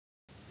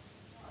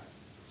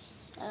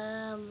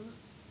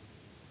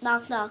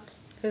Knock knock.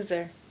 Who's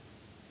there?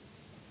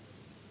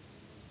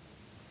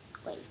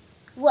 Wait.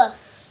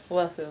 Woof.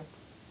 Woohoo.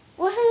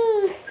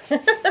 Woohoo!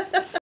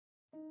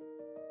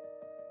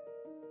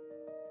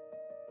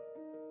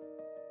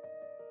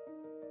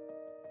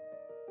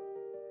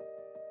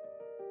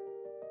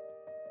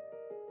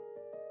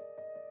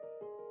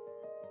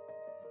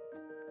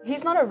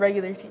 He's not a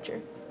regular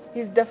teacher.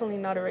 He's definitely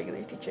not a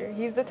regular teacher.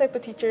 He's the type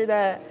of teacher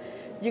that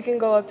you can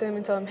go up to him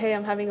and tell him, hey,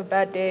 I'm having a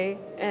bad day,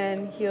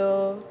 and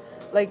he'll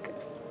like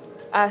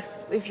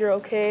ask if you're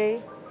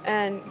okay,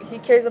 and he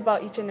cares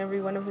about each and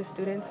every one of his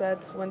students.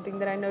 That's one thing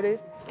that I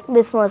noticed.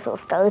 This one will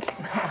start.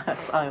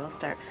 I will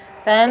start.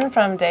 Ben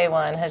from day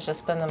one has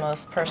just been the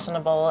most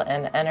personable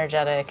and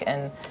energetic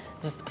and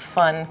just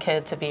fun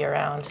kid to be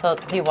around.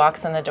 He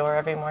walks in the door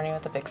every morning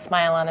with a big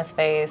smile on his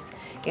face.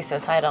 He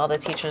says hi to all the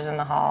teachers in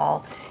the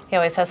hall. He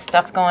always has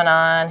stuff going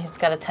on. He's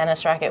got a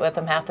tennis racket with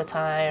him half the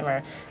time,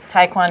 or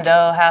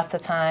taekwondo half the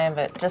time,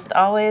 but just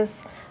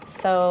always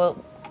so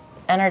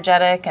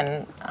energetic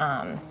and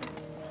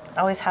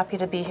always happy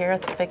to be here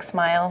with a big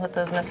smile with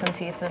those missing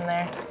teeth in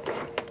there.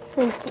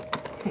 Thank you.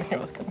 You're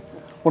welcome.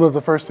 One of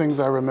the first things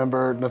I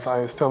remember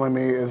Nathias telling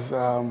me is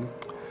I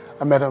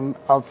met him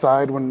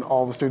outside when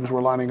all the students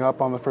were lining up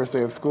on the first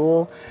day of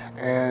school,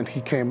 and he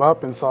came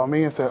up and saw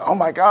me and said, "Oh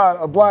my God,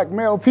 a black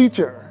male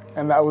teacher."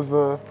 And that was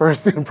the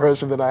first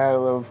impression that I had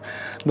of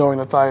knowing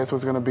Nathias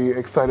was going to be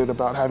excited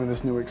about having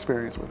this new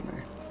experience with me.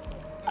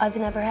 I've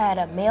never had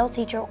a male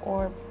teacher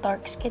or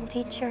dark-skinned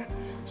teacher,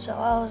 so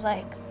I was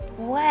like,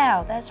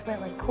 wow, that's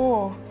really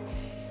cool.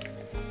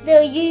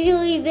 They're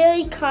usually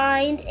very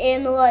kind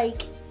and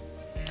like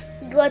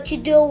let you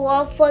do a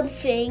lot of fun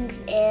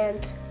things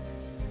and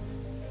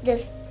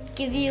just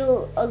give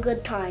you a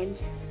good time,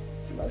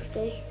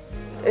 mostly.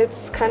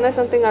 It's kind of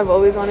something I've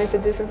always wanted to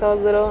do since I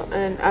was little,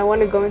 and I want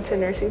to go into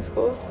nursing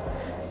school,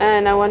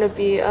 and I want to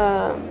be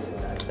a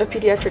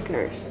pediatric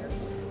nurse.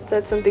 So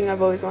that's something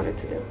I've always wanted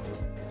to do.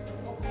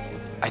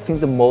 I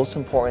think the most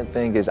important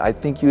thing is I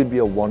think you would be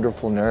a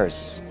wonderful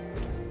nurse.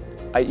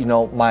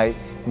 My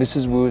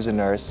Mrs. Wu is a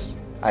nurse.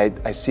 I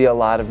see a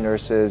lot of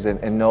nurses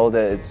and know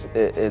that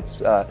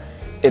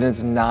it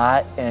is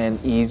not an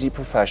easy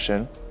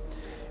profession.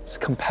 It's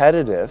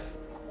competitive,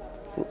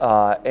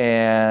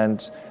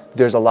 and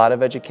there's a lot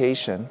of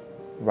education,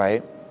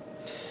 right?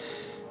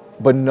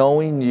 But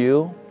knowing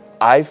you,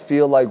 I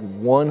feel like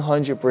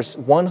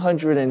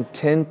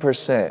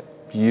 110%,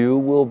 you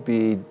will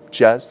be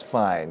just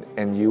fine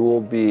and you will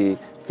be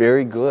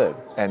very good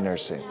at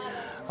nursing.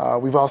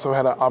 We've also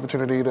had an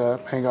opportunity to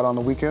hang out on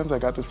the weekends. I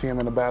got to see him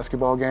in a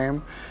basketball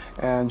game,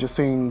 and just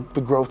seeing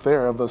the growth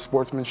there of the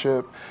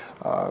sportsmanship,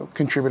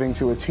 contributing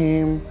to a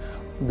team,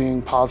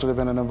 being positive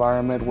in an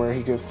environment where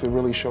he gets to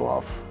really show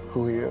off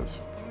who he is.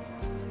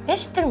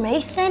 Mr.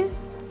 Mason,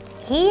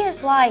 he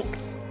is like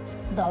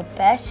the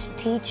best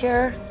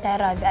teacher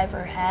that I've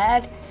ever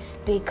had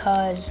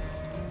because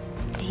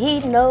he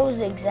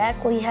knows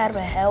exactly how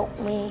to help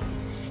me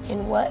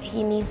and what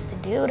he needs to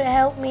do to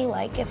help me.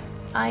 Like if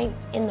I'm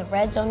in the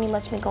red zone, he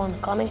lets me go in the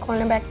common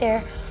corner back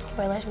there,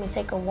 or he lets me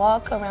take a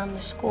walk around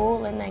the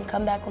school and then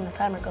come back when the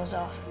timer goes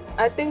off.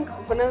 I think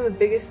one of the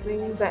biggest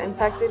things that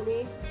impacted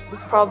me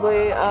was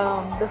probably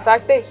the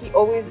fact that he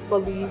always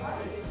believed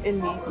in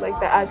me, like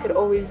that I could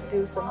always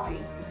do something.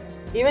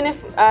 Even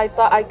if I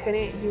thought I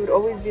couldn't, he would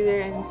always be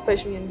there and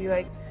push me and be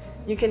like,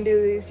 you can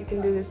do this,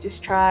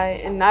 just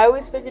try. And I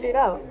always figured it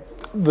out.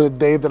 The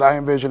day that I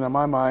envision in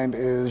my mind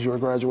is your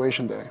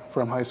graduation day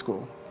from high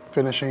school,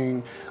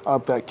 finishing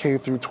up that K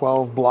through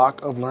 12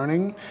 block of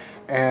learning.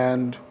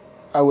 And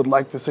I would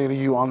like to say to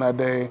you on that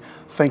day,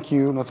 thank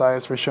you,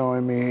 Nathias, for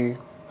showing me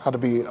how to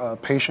be a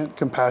patient,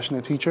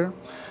 compassionate teacher.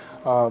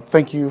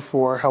 Thank you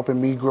for helping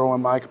me grow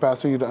in my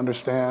capacity to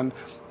understand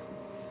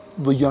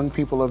the young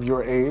people of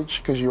your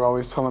age, because you're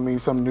always telling me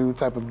some new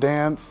type of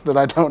dance that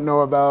I don't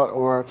know about,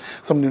 or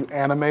some new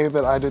anime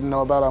that I didn't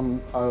know about.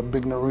 I'm a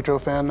big Naruto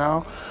fan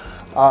now.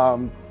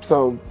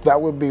 So that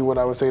would be what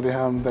I would say to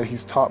him that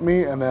he's taught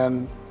me, and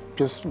then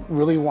just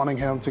really wanting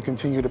him to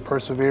continue to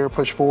persevere,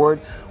 push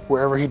forward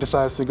wherever he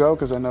decides to go,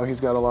 because I know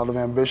he's got a lot of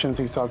ambitions.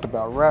 He's talked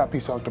about rap,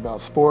 he's talked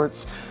about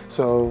sports.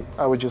 So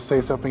I would just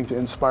say something to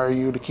inspire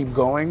you to keep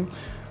going,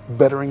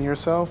 bettering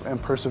yourself,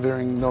 and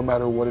persevering no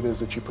matter what it is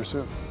that you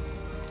pursue.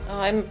 Oh,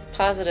 I'm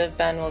positive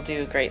Ben will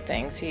do great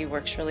things. He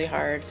works really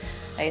hard.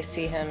 I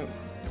see him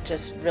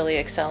just really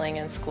excelling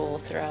in school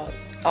throughout,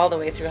 all the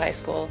way through high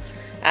school.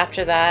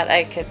 After that,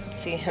 I could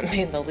see him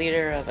being the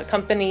leader of a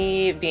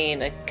company,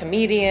 being a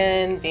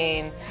comedian,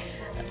 being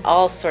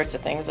all sorts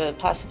of things. The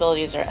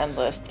possibilities are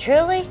endless.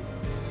 Truly,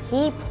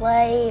 he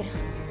played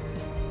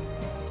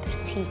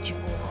the teacher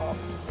role.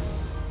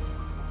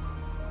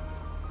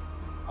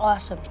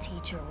 Awesome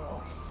teacher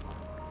role.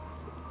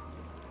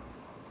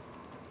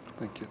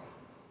 Thank you.